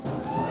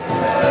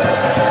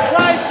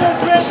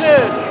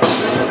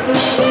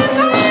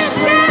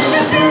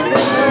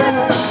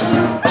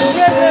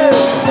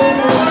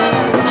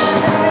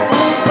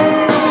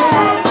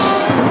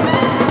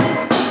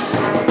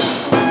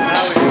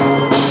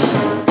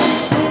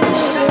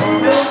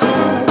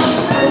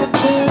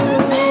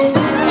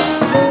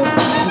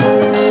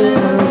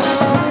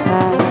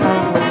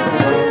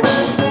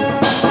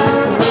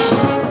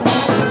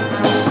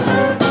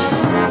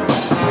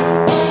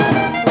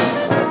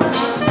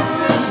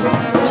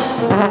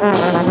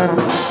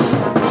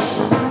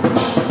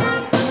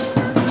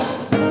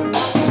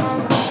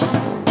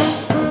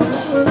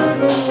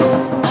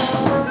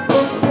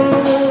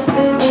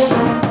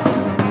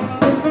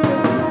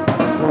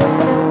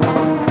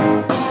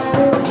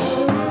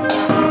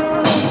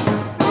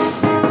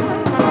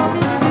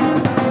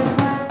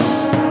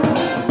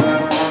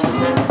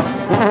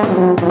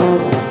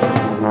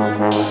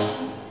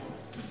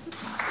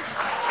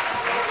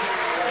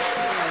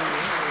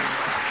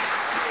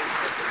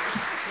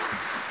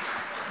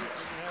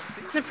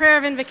The prayer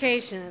of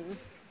invocation.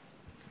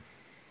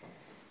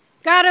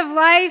 God of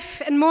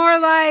life and more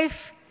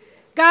life,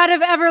 God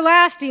of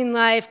everlasting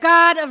life,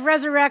 God of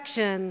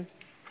resurrection,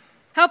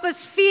 help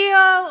us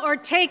feel or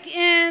take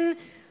in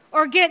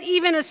or get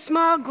even a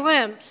small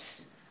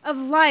glimpse of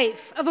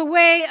life, of a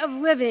way of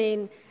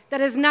living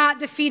that is not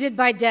defeated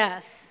by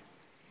death.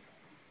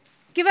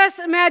 Give us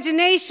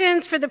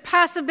imaginations for the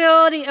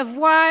possibility of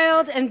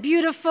wild and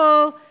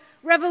beautiful,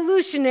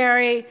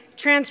 revolutionary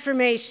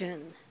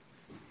transformation.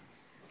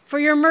 For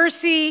your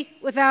mercy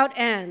without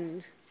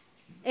end.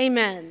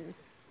 Amen.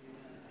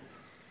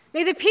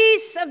 May the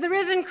peace of the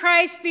risen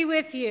Christ be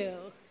with you.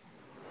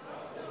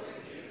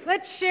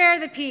 Let's share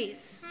the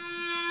peace.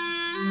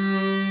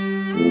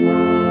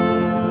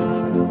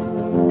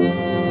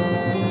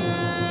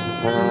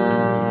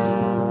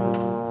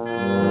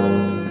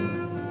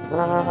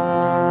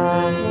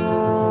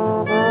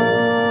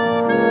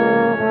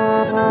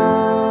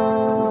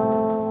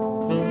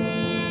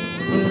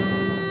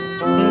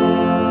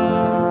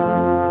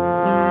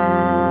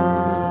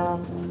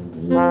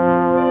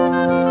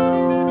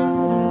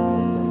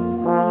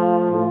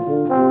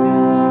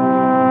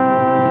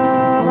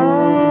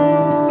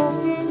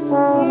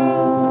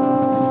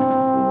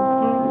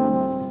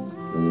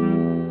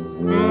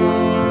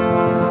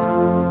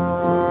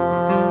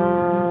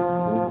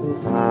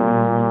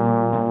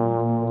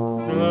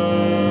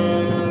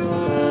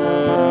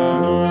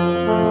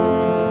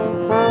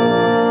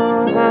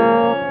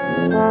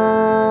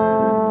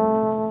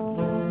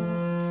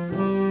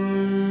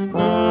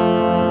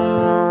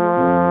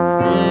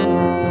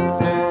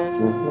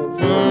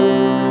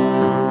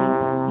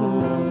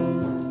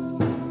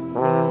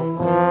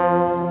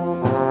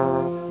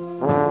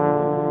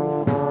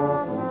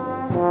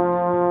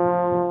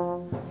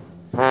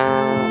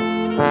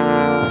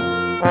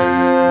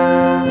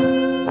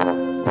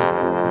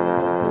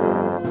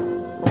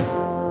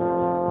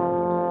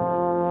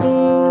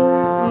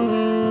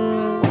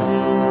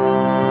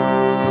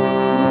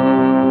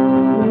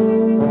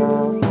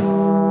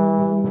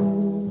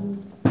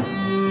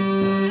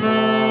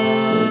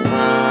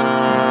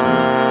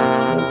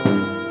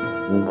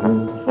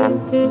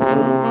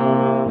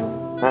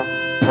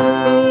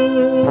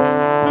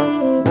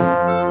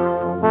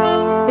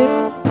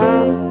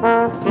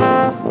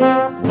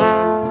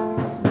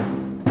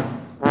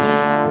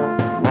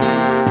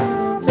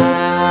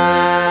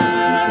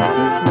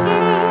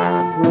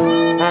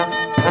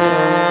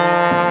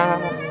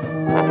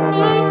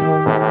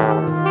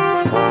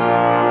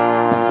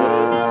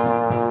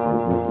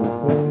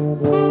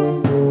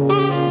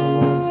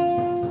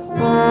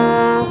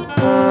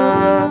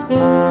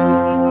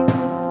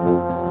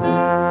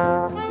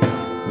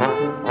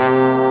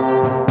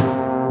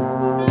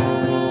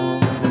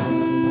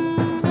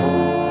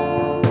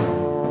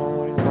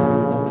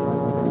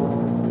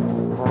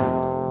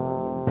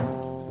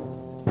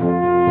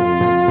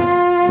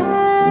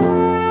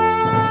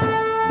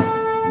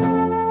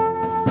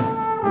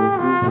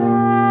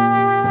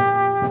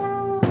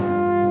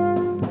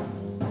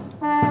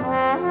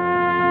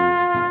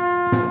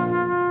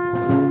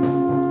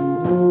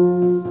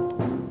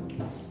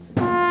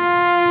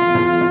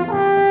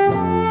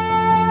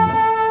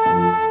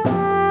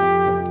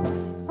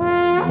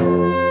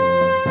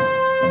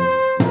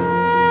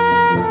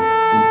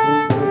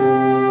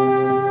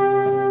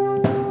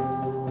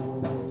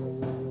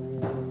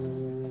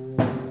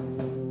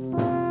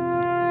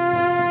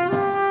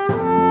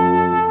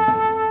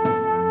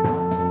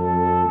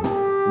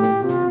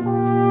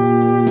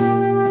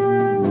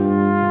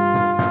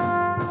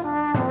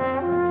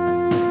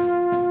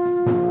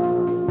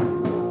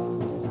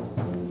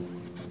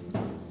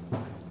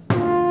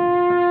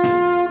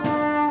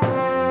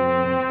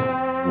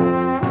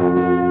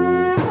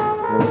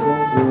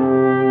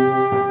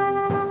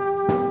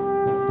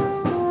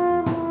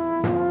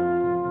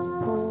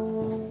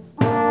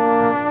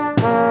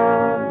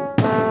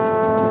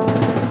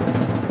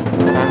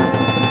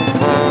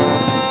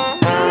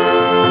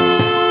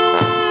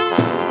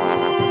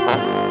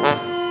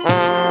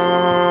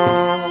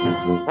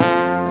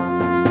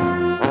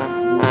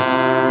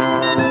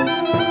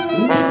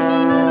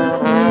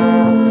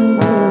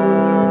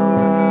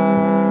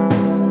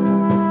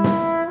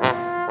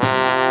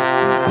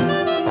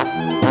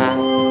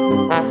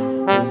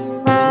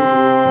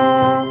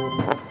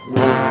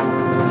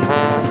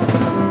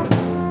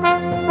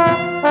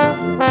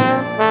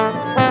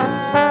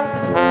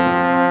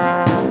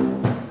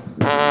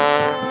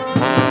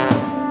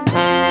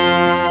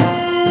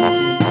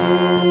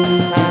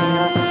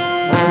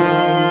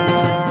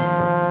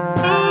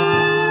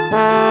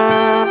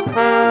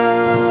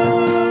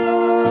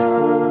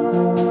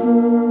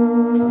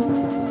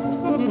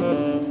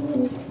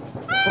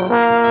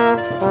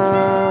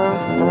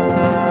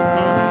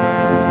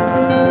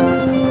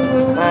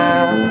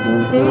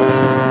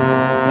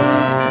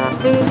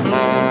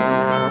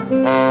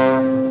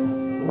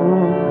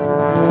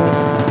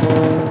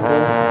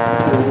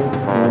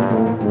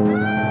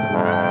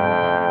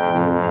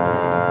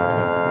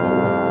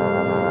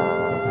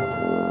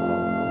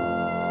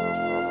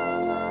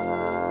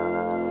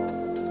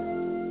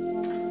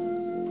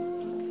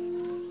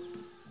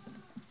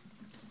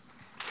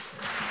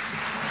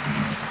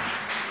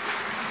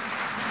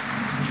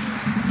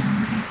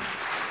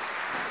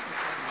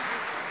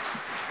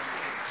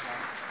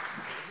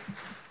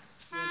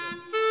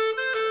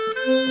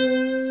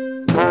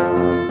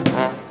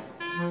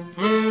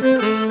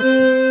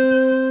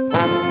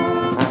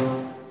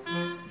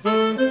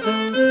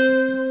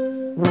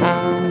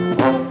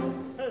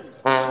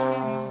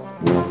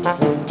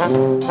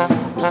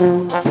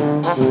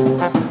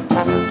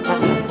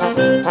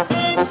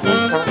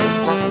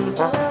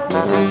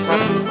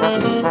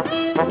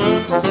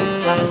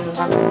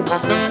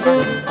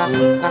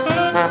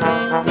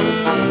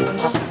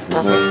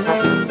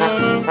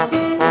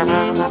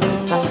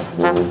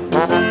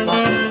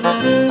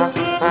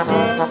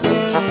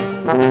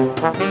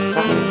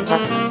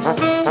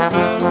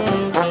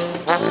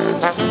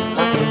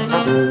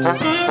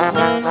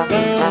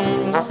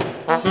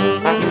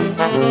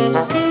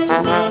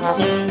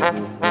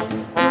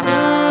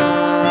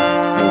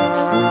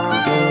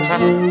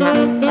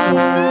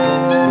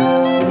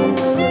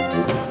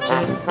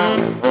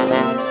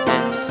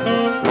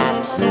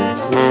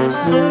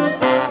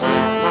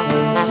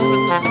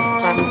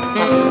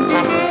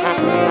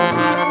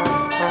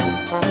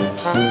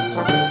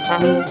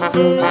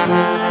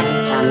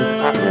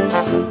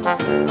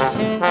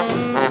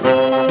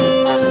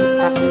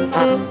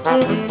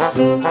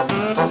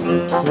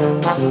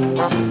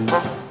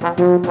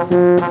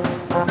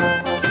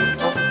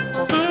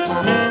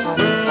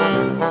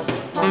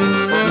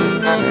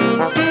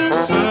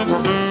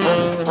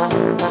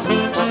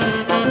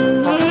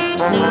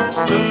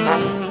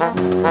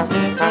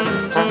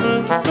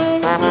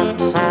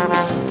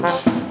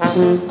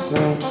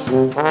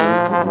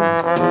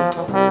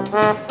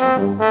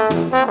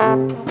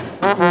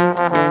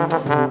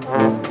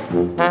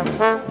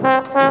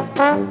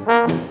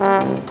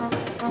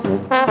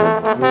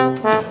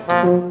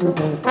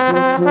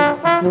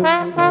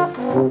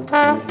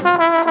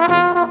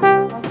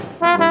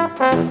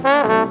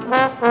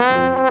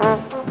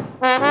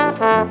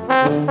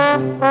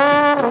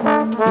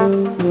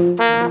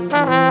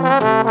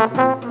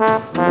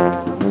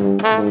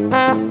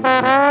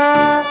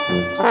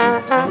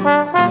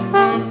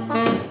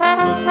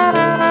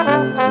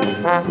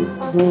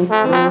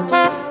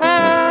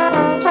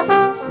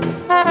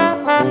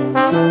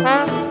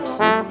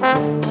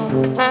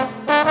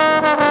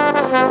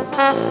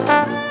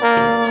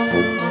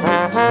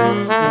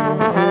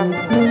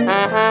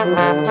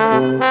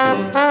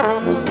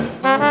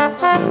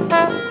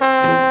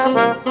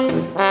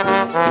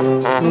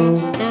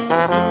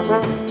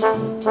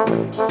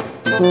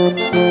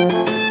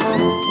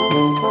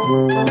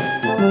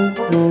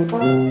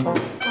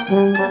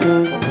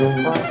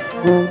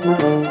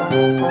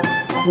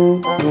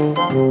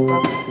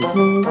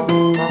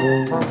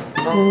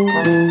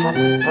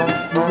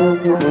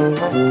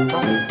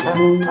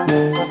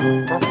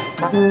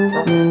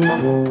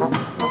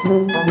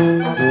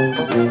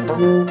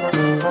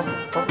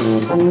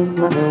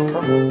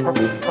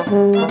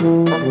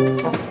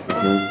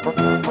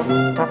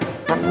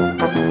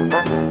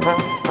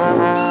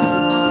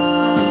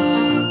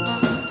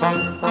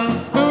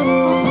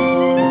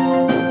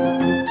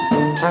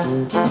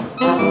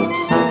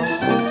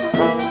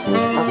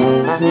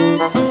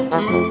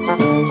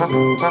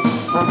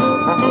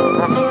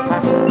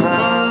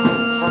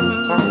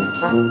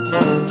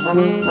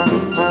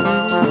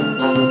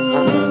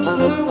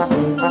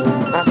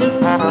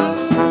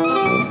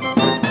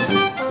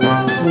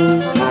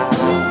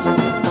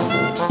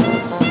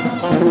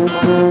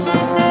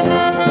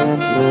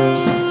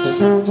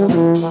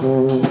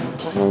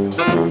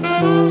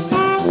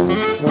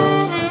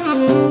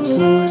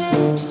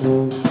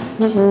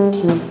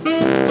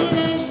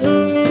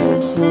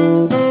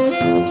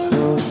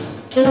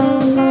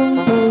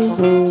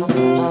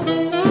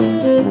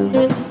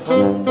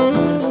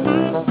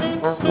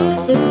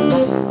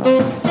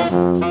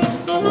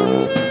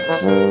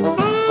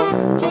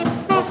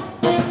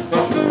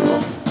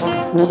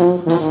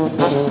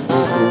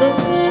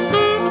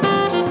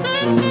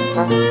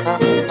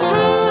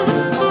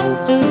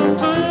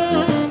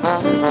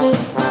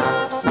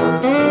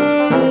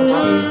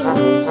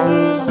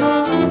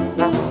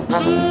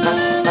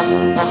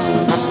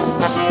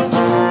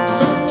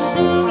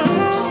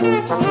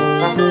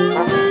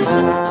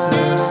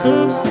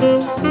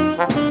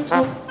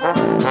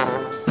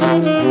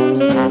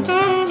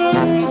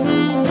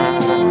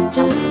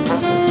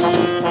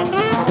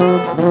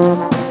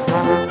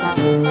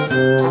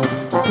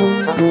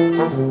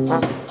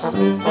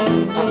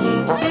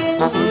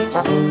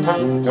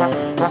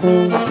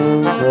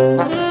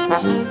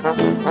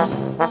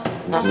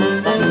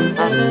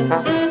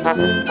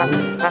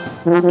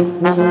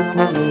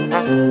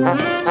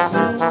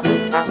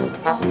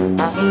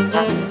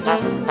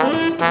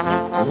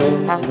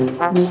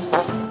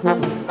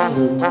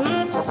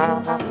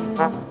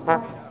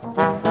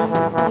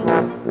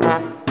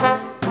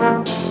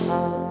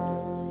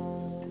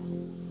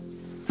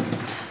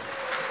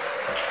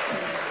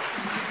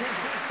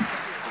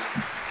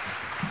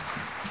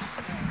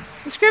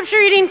 The scripture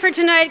reading for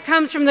tonight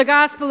comes from the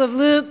Gospel of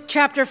Luke,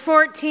 chapter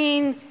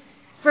 14,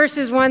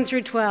 verses 1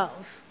 through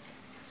 12.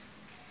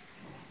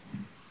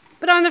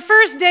 But on the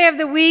first day of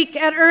the week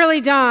at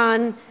early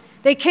dawn,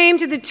 they came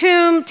to the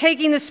tomb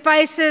taking the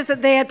spices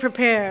that they had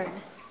prepared.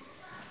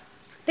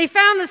 They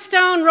found the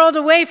stone rolled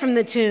away from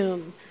the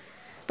tomb,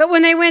 but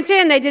when they went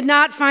in, they did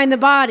not find the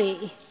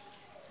body.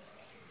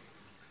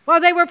 While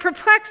they were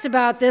perplexed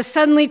about this,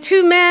 suddenly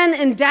 2 men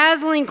in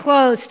dazzling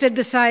clothes stood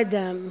beside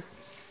them.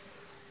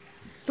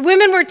 The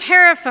women were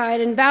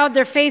terrified and bowed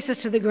their faces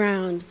to the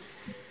ground.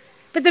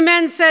 But the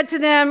men said to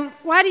them,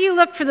 "Why do you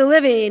look for the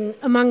living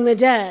among the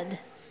dead?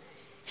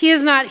 He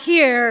is not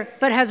here,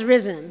 but has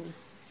risen.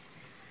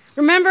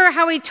 Remember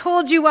how he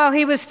told you while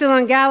he was still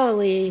in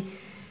Galilee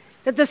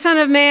that the Son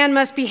of Man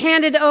must be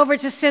handed over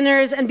to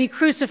sinners and be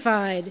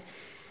crucified,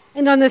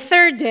 and on the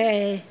 3rd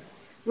day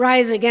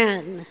rise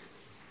again."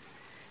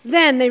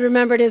 Then they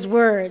remembered his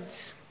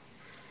words.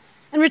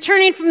 And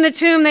returning from the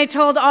tomb, they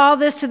told all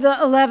this to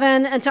the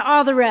 11 and to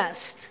all the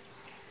rest.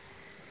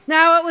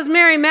 Now it was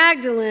Mary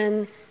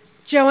Magdalene,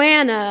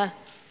 Joanna,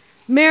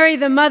 Mary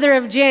the mother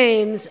of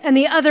James, and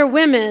the other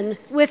women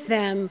with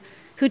them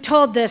who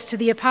told this to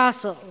the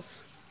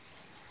apostles.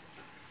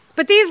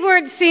 But these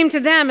words seemed to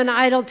them an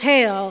idle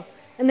tale,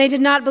 and they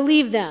did not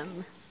believe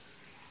them.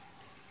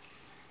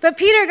 But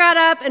Peter got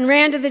up and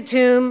ran to the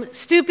tomb,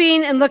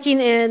 stooping and looking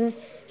in.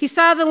 He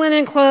saw the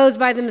linen clothes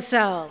by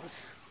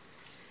themselves.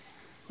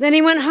 Then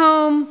he went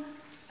home,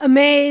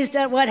 amazed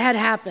at what had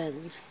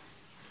happened.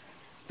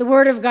 The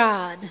word of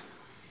God.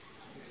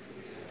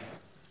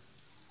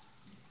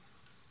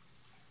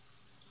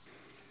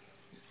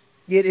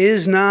 It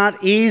is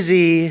not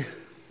easy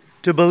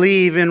to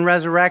believe in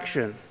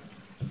resurrection.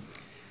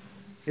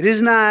 It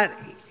is not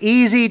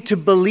easy to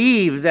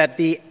believe that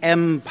the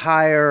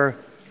empire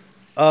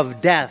of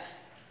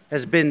death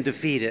has been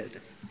defeated.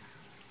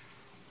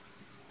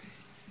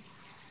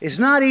 It's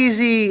not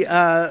easy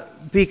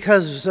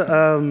because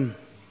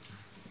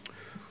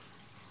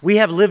we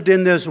have lived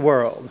in this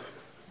world.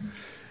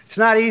 It's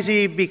not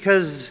easy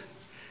because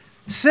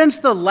since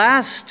the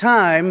last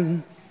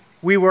time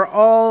we were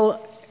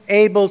all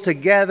able to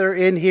gather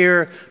in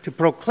here to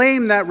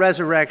proclaim that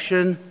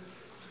resurrection,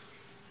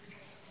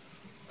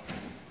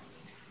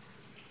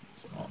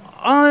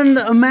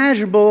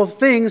 unimaginable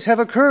things have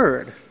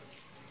occurred.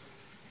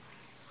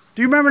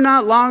 Do you remember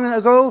not long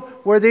ago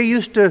where they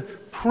used to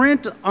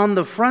print on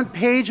the front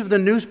page of the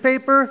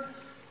newspaper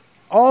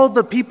all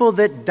the people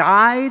that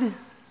died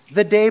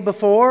the day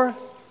before?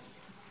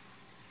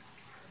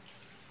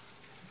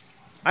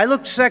 I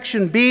looked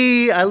section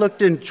B, I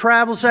looked in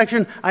travel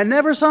section. I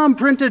never saw them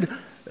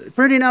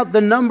printing out the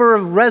number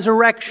of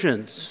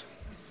resurrections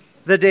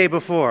the day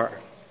before.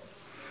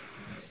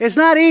 It's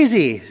not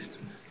easy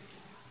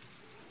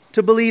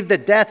to believe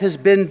that death has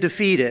been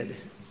defeated.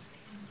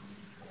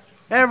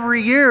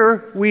 Every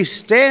year we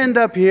stand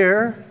up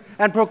here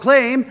and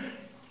proclaim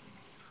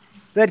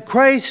that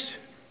Christ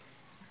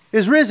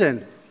is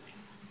risen,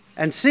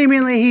 and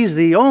seemingly he's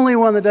the only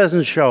one that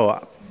doesn't show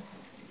up.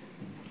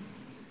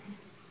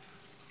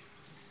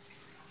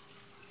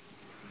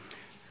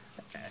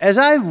 As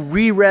I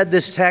reread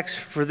this text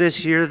for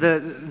this year,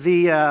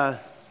 the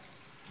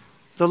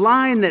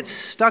line that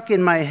stuck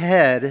in my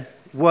head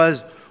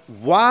was,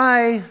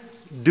 "Why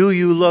do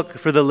you look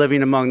for the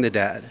living among the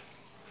dead?"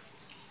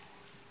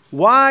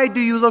 Why do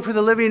you look for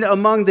the living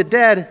among the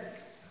dead?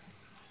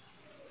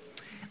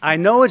 I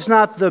know it's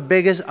not the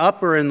biggest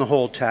upper in the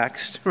whole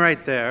text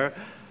right there,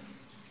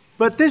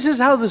 but this is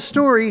how this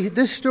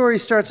story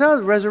starts out,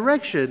 the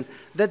resurrection,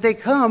 that they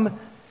come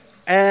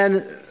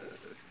and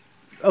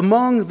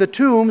among the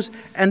tombs,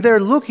 and they're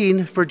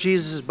looking for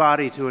Jesus'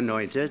 body to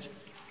anoint it,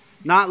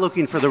 not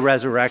looking for the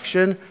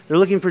resurrection. They're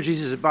looking for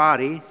Jesus'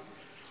 body.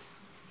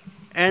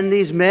 And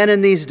these men in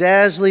these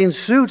dazzling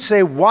suits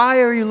say, "Why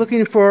are you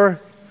looking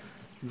for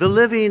the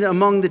living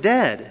among the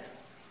dead?"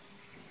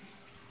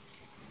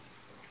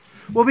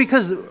 Well,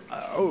 because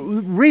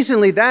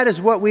recently that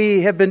is what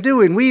we have been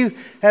doing. We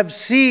have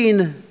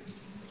seen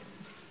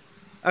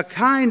a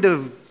kind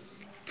of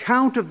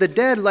count of the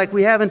dead like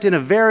we haven't in a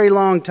very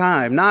long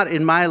time, not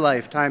in my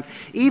lifetime.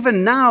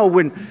 Even now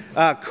when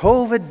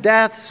COVID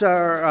deaths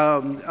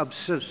are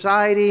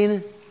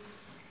subsiding,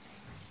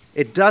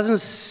 it doesn't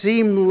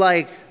seem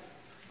like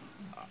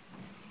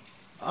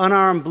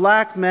unarmed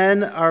black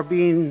men are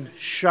being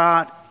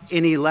shot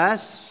any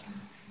less.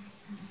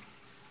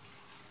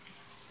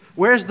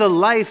 Where's the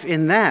life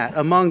in that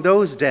among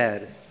those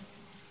dead?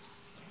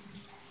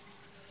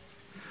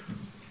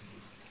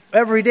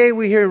 Every day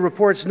we hear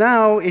reports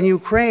now in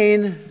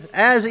Ukraine,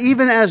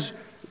 even as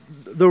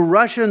the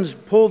Russians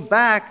pulled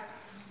back,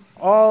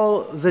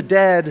 all the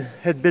dead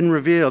had been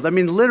revealed. I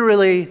mean,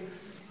 literally,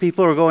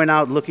 people are going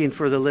out looking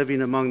for the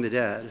living among the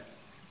dead.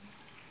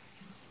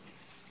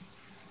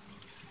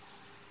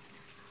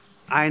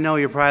 I know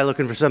you're probably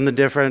looking for something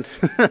different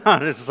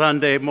on a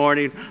Sunday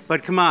morning,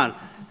 but come on,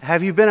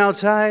 have you been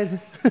outside?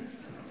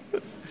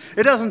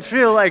 It doesn't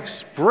feel like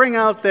spring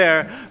out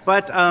there,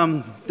 but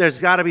there's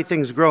got to be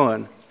things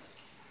growing.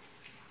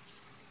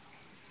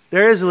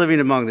 There is living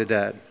among the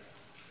dead,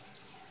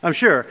 I'm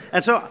sure.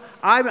 And so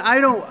I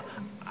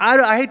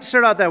hate to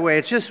start out that way.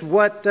 It's just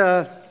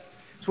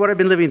it's what I've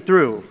been living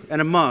through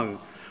and among.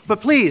 But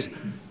please,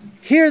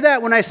 hear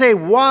that when I say,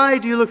 why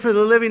do you look for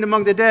the living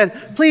among the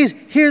dead? Please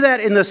hear that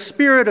in the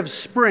spirit of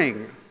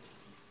spring.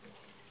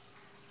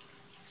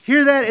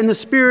 Hear that in the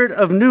spirit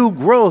of new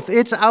growth.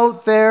 It's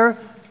out there.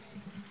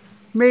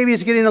 Maybe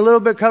it's getting a little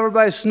bit covered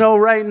by snow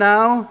right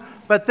now,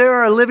 but there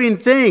are living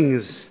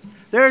things.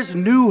 There's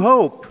new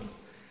hope.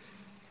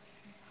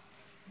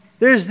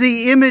 There's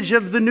the image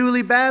of the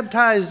newly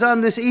baptized on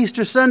this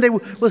Easter Sunday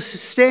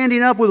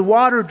standing up with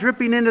water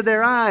dripping into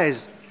their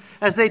eyes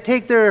as they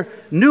take their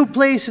new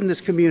place in this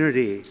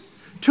community.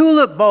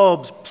 Tulip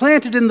bulbs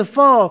planted in the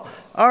fall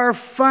are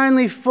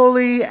finally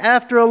fully,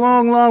 after a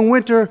long, long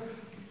winter,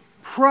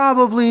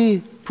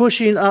 probably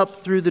pushing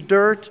up through the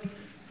dirt.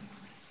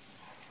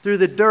 Through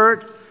the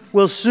dirt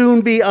will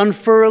soon be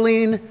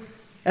unfurling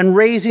and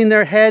raising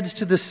their heads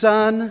to the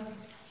sun.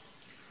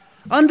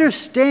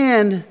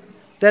 Understand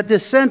that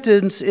this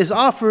sentence is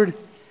offered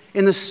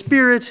in the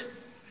spirit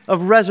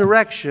of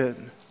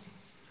resurrection.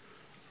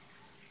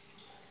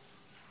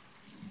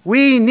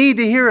 We need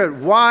to hear it.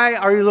 Why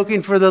are you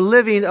looking for the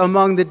living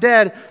among the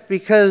dead?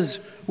 Because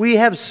we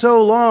have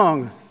so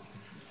long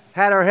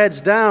had our heads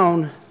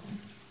down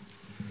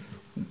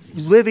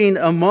living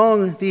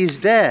among these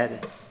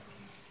dead.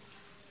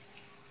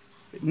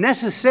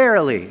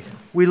 Necessarily,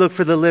 we look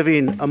for the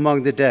living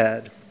among the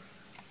dead.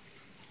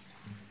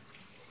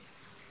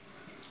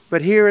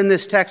 But here in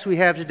this text we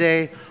have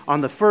today,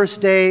 on the first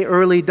day,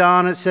 early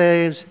dawn, it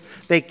says,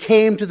 they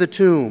came to the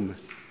tomb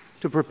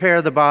to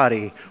prepare the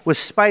body with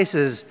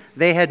spices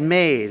they had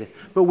made.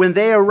 But when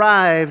they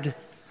arrived,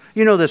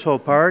 you know this whole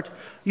part,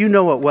 you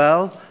know it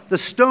well, the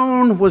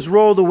stone was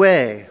rolled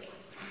away.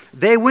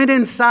 They went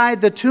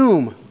inside the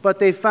tomb, but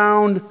they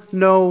found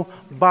no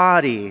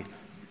body.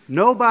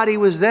 Nobody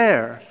was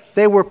there.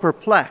 They were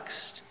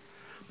perplexed.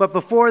 But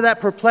before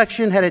that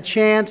perplexion had a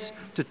chance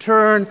to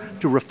turn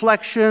to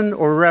reflection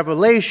or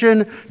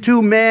revelation,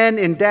 two men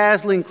in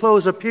dazzling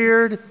clothes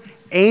appeared,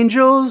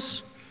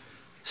 angels,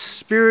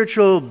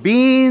 spiritual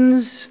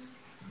beings,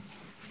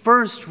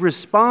 first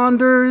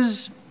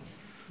responders,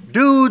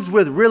 dudes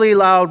with really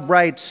loud,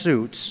 bright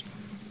suits.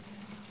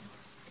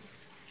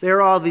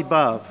 They're all the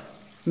above,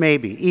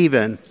 maybe,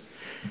 even.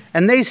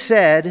 And they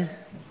said,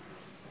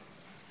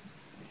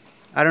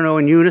 I don't know,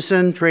 in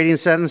unison, trading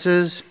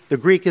sentences. The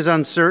Greek is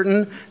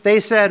uncertain.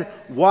 They said,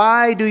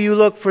 why do you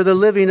look for the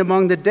living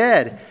among the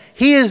dead?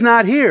 He is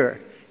not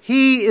here.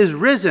 He is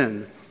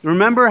risen.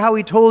 Remember how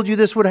he told you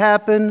this would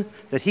happen?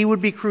 That he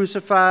would be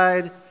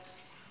crucified,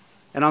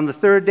 and on the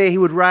third day he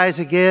would rise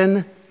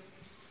again?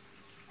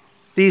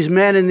 These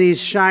men in these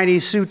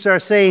shiny suits are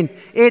saying,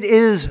 it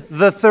is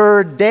the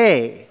third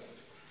day.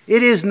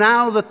 It is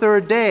now the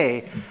third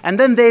day. And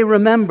then they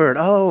remembered,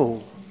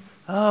 oh.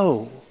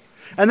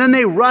 And then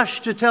they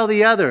rushed to tell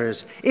the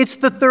others, it's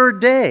the third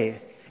day.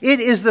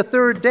 It is the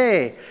third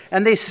day.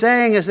 And they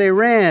sang as they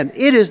ran,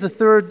 it is the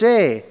third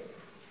day.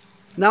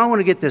 Now I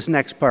want to get this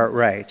next part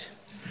right.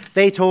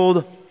 They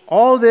told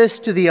all this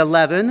to the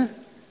 11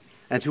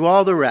 and to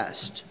all the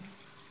rest.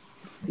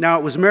 Now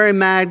it was Mary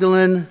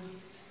Magdalene,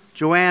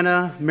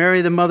 Joanna,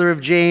 Mary the mother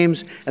of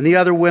James, and the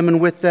other women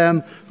with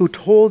them who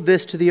told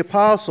this to the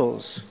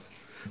apostles.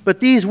 But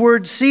these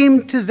words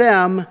seemed to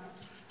them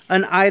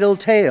an idle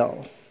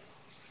tale,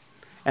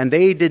 and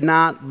they did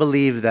not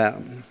believe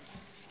them.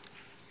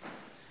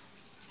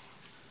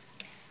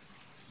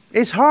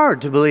 It's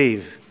hard to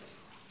believe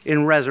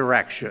in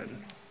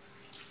resurrection.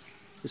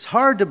 It's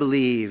hard to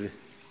believe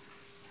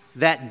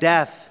that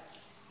death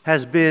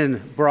has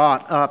been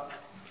brought up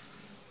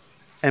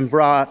and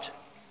brought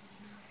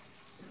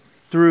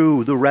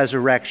through the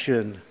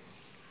resurrection.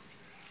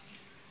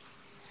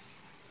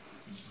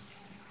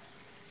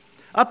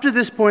 Up to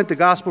this point, the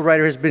gospel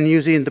writer has been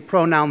using the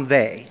pronoun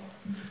they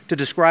to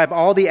describe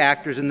all the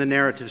actors in the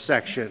narrative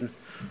section.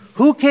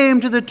 Who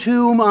came to the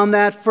tomb on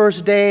that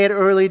first day at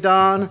early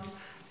dawn?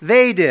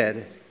 They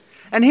did.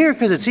 And here,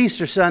 because it's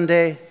Easter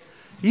Sunday,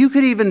 you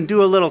could even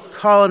do a little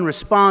call and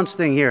response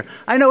thing here.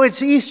 I know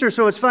it's Easter,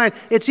 so it's fine.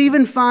 It's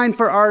even fine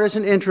for artists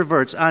and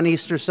introverts on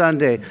Easter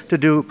Sunday to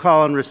do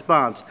call and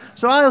response.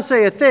 So I'll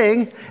say a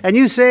thing, and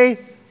you say,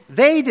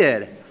 they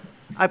did.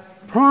 I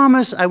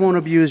promise I won't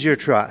abuse your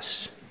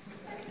trust.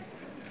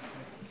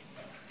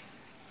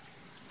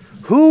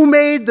 Who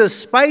made the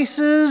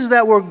spices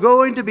that were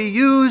going to be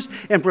used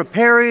in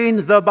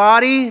preparing the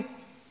body?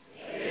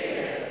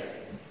 Amen.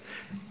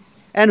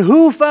 And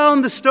who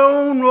found the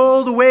stone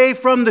rolled away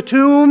from the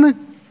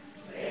tomb?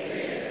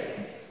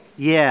 Amen.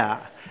 Yeah.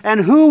 And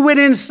who went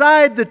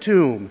inside the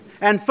tomb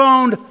and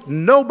found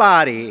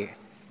nobody?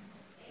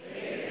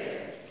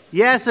 Amen.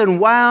 Yes, and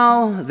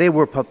while they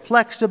were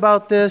perplexed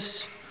about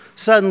this,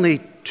 suddenly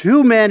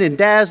two men in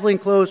dazzling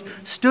clothes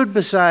stood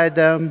beside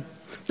them.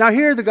 Now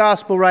here the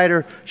gospel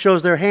writer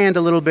shows their hand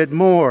a little bit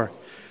more,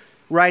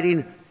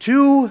 writing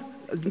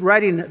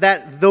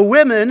that the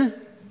women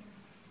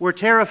were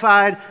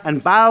terrified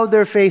and bowed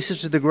their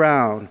faces to the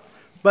ground.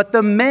 But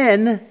the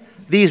men,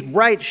 these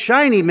bright,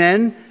 shiny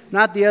men,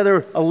 not the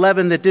other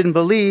 11 that didn't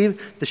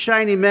believe, the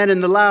shiny men in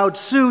the loud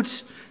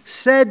suits,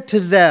 said to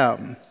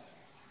them,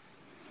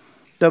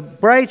 the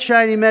bright,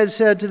 shiny men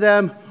said to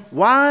them,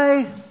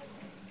 why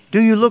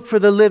do you look for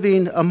the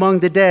living among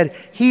the dead?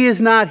 He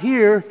is not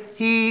here,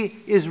 he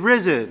is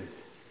risen.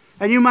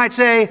 And you might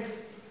say,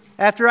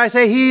 after I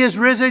say he is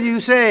risen, you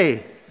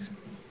say,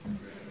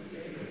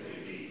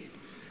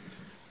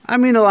 I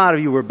mean, a lot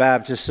of you were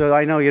Baptists, so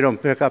I know you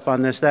don't pick up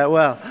on this that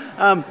well.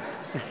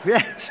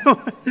 So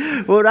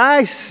when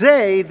I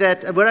say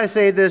that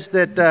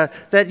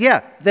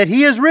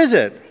he is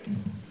risen.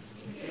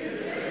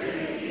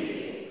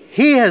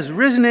 He has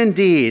risen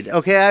indeed.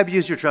 Okay, I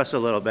abused your trust a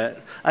little bit.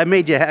 I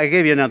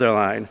gave you another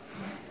line.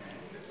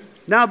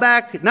 Now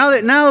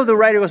the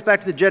writer goes back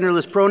to the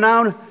genderless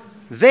pronoun.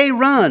 They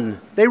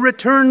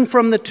return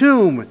from the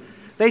tomb.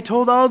 They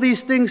told all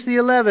these things to the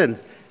 11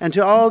 and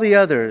to all the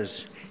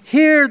others.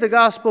 Here the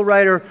gospel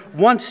writer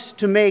wants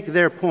to make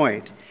their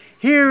point.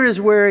 Here is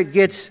where it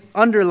gets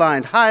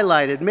underlined,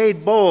 highlighted,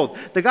 made bold.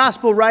 The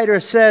gospel writer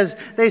says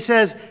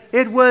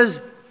it was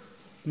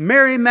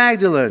Mary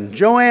Magdalene,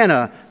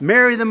 Joanna,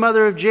 Mary the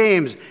mother of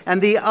James, and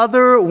the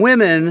other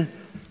women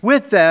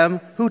with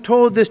them who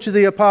told this to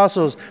the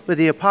apostles. But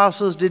the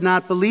apostles did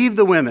not believe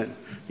the women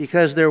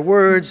because their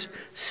words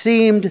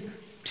seemed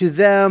to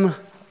them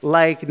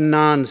like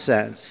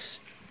nonsense.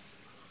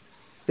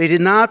 They did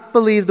not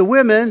believe the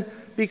women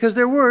because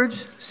their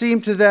words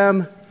seemed to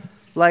them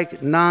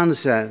like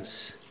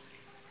nonsense.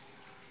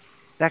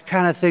 That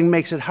kind of thing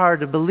makes it hard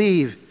to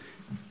believe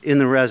in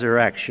the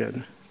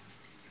resurrection.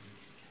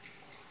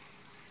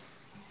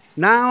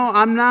 Now,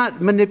 I'm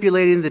not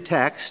manipulating the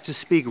text to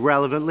speak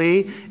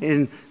relevantly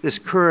in this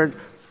current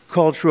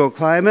cultural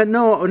climate.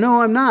 No,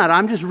 I'm not.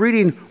 I'm just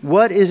reading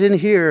what is in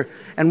here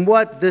and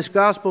what this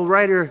gospel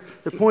writer,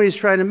 the point he's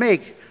trying to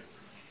make.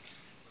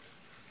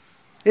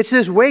 It's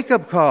this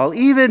wake-up call.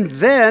 Even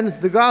then,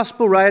 the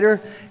gospel writer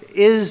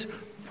is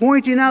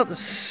pointing out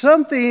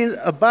something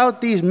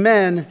about these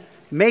men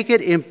make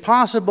it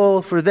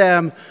impossible for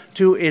them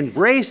to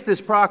embrace this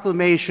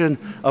proclamation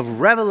of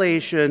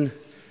revelation.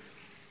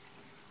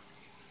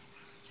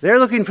 They're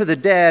looking for the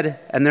dead,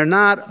 and they're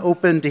not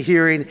open to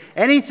hearing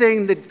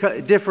anything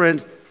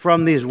different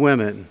from these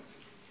women.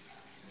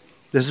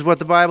 This is what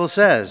the Bible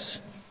says.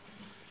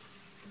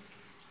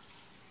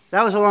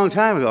 That was a long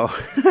time ago.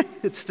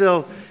 It's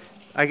still,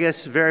 I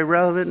guess, very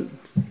relevant.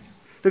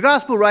 The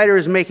gospel writer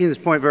is making this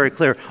point very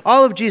clear.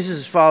 All of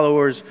Jesus'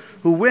 followers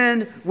who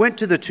went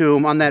to the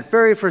tomb on that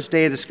very first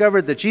day and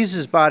discovered that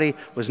Jesus' body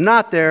was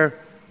not there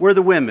were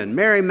the women.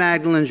 Mary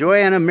Magdalene,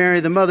 Joanna, Mary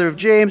the mother of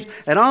James,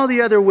 and all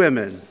the other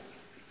women.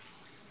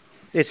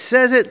 It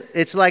says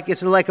it's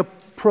like a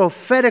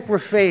prophetic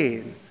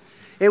refrain.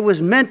 It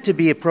was meant to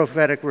be a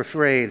prophetic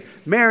refrain.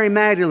 Mary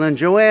Magdalene,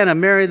 Joanna,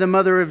 Mary the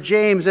mother of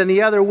James, and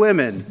the other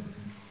women.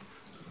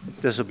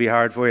 This will be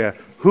hard for you.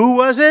 Who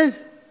was it?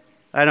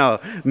 I know.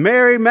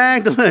 Mary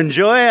Magdalene,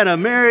 Joanna,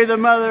 Mary the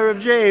mother of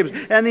James,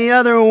 and the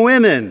other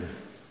women.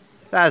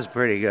 That's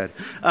pretty good.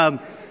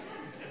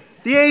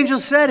 The angel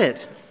said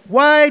it.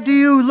 Why do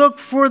you look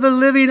for the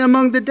living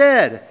among the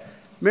dead?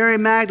 Mary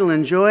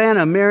Magdalene,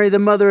 Joanna, Mary the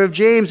mother of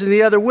James, and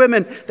the other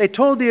women, they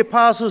told the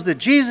apostles that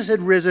Jesus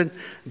had risen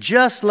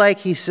just like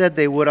he said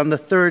they would on the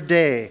third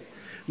day.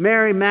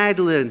 Mary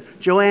Magdalene,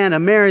 Joanna,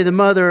 Mary the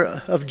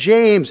mother of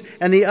James,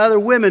 and the other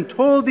women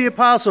told the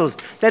apostles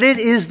that it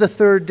is the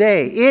third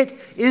day. It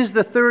is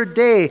the third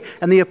day,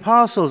 and the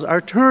apostles are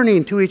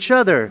turning to each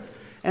other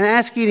and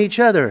asking each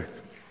other,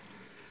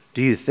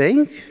 do you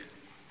think?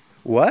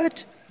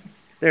 What?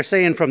 They're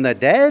saying from the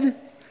dead?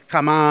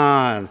 Come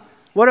on.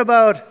 What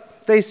about...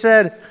 They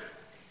said,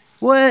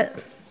 what?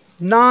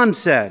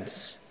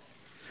 Nonsense.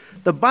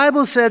 The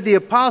Bible said the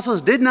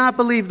apostles did not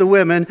believe the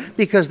women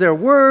because their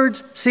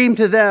words seemed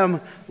to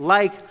them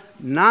like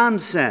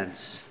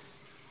nonsense.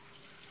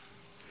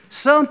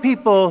 Some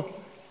people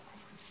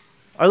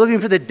are looking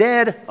for the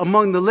dead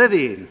among the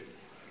living.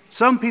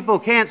 Some people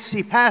can't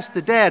see past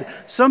the dead.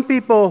 Some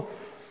people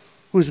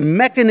whose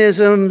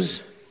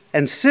mechanisms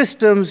and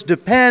systems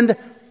depend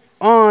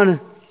on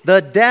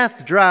the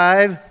death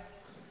drive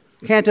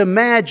can't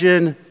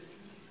imagine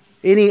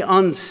any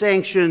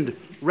unsanctioned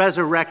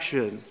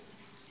resurrection,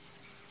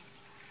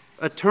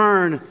 a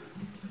turn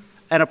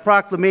and a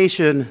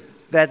proclamation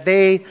that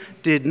they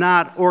did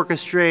not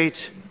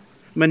orchestrate,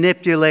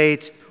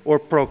 manipulate, or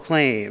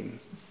proclaim.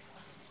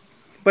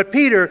 But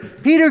Peter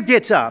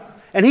gets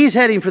up, and he's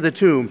heading for the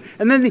tomb.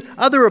 And then the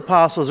other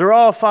apostles are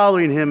all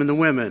following him and the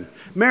women.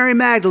 Mary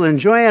Magdalene,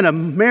 Joanna,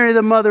 Mary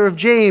the mother of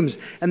James,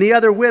 and the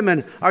other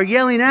women are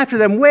yelling after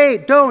them,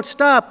 wait, don't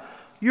stop.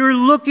 You're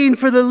looking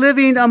for the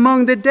living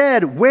among the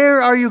dead.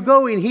 Where are you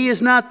going? He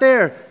is not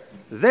there.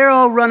 They're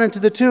all running to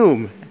the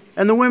tomb.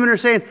 And the women are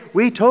saying,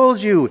 we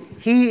told you,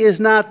 he is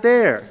not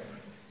there.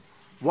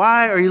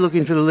 Why are you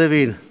looking for the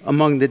living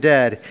among the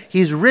dead?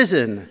 He's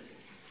risen.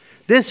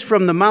 This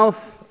from the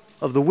mouth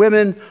of the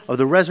women of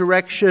the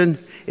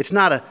resurrection. It's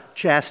not a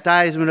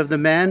chastisement of the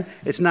men.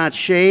 It's not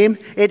shame.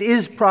 It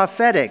is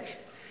prophetic.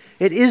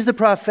 It is the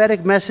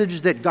prophetic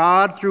message that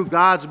God, through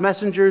God's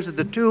messengers at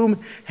the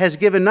tomb, has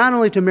given not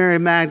only to Mary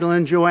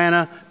Magdalene,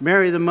 Joanna,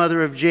 Mary the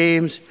mother of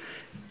James,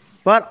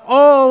 but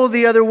all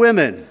the other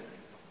women.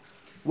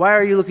 Why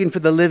are you looking for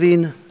the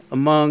living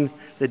among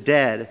the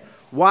dead.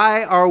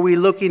 Why are we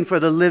looking for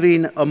the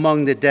living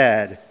among the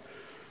dead?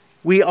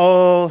 We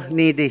all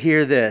need to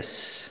hear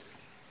this.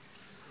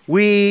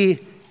 We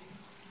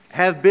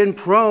have been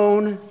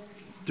prone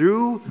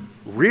through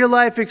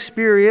real-life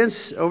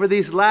experience over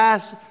these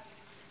last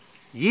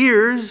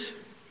years,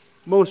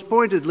 most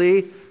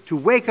pointedly, to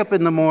wake up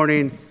in the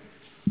morning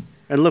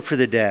and look for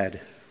the dead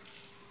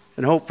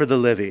and hope for the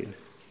living.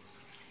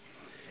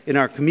 In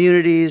our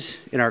communities,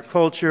 in our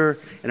culture,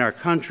 in our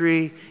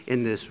country,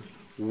 in this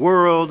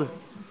world,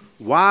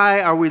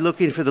 why are we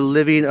looking for the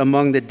living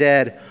among the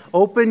dead?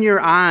 Open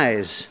your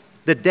eyes.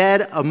 The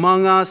dead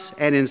among us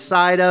and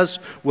inside us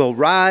will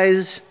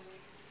rise,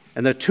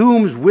 and the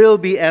tombs will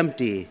be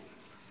empty.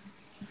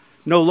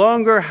 No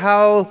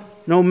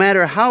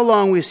matter how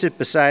long we sit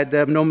beside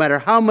them, no matter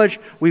how much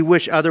we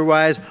wish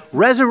otherwise,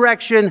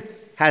 resurrection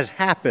has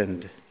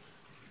happened.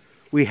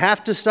 We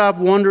have to stop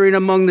wandering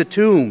among the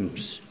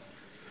tombs.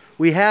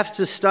 We have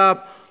to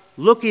stop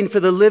looking for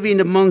the living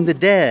among the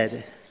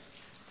dead.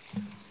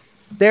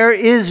 There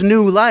is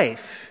new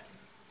life.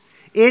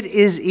 It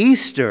is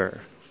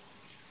Easter.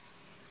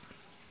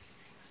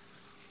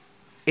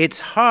 It's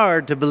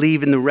hard to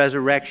believe in the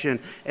resurrection,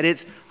 and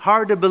it's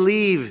hard to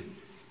believe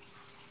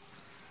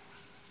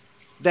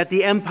that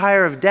the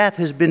empire of death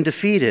has been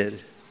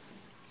defeated.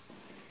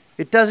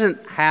 It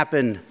doesn't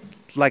happen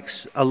like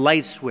a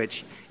light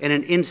switch in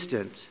an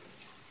instant.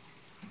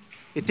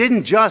 It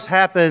didn't just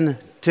happen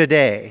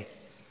today.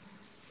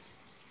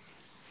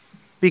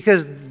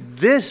 Because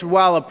this,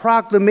 while a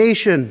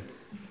proclamation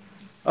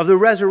of the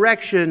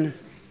resurrection,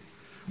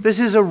 this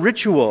is a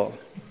ritual.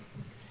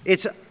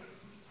 It's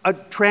a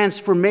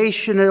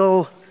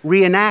transformational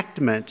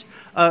reenactment,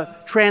 a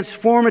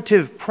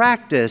transformative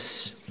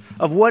practice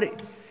of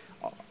what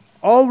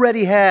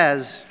already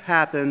has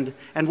happened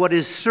and what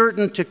is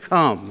certain to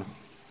come.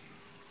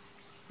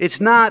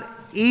 It's not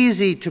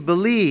easy to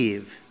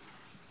believe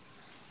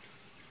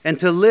and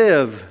to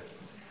live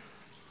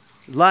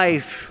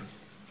life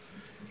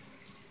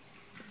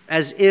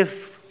as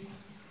if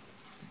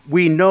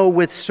we know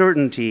with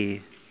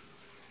certainty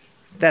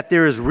that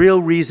there is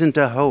real reason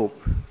to hope,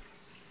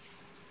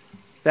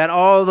 that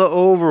all the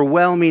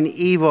overwhelming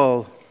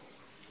evil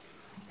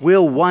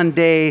will one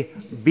day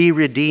be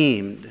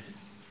redeemed.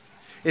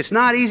 It's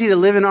not easy to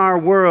live in our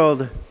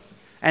world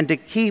and to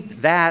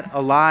keep that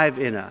alive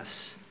in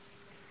us.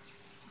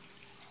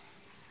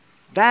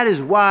 That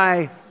is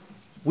why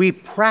we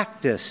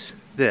practice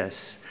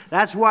this.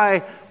 That's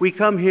why we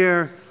come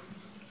here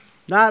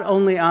not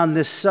only on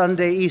this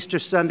Sunday, Easter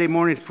Sunday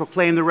morning, to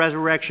proclaim the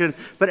resurrection,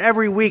 but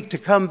every week to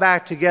come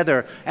back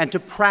together and to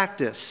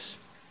practice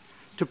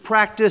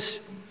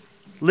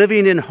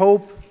living in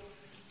hope,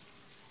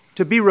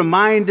 to be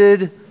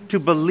reminded to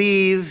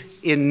believe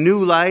in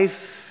new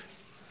life,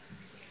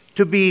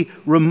 to be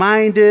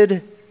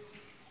reminded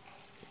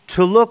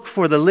to look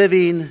for the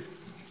living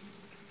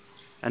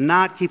and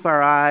not keep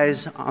our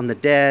eyes on the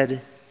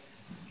dead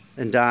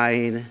and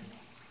dying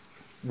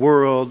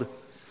world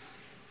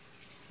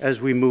as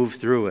we move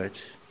through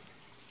it.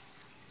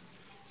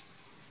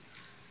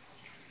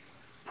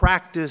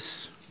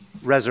 Practice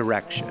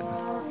resurrection.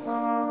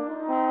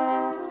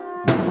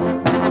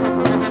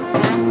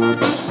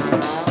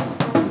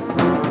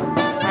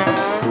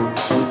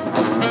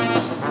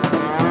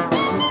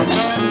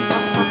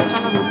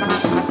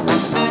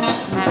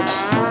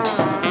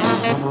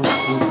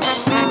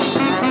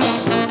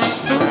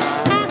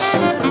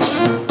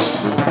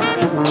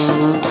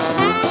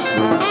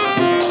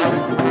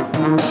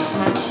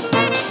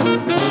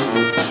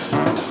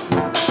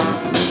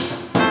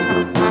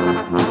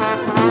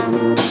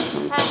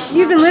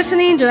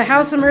 Listening to the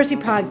House of Mercy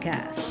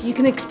podcast. You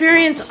can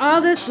experience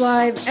all this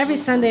live every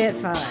Sunday at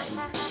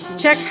 5.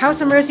 Check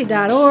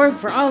houseofmercy.org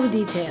for all the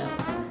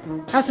details.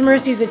 House of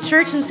Mercy is a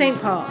church in St.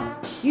 Paul.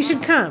 You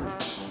should come.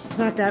 It's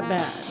not that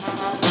bad.